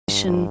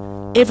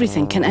education,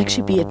 everything can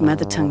actually be at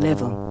mother tongue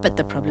level. But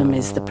the problem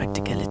is the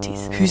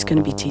practicalities. Who's going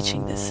to be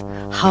teaching this?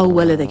 How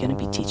well are they going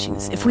to be teaching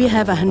this? If we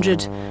have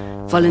 100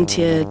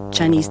 volunteer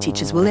Chinese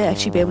teachers, will they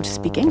actually be able to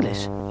speak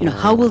English?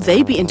 How will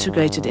they be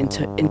integrated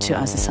into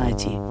our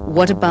society?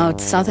 What about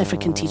South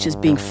African teachers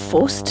being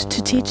forced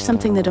to teach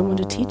something they don't want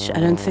to teach? I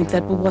don't think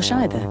that will wash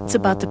either. It's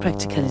about the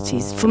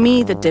practicalities. For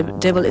me, the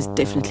devil is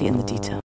definitely in the detail.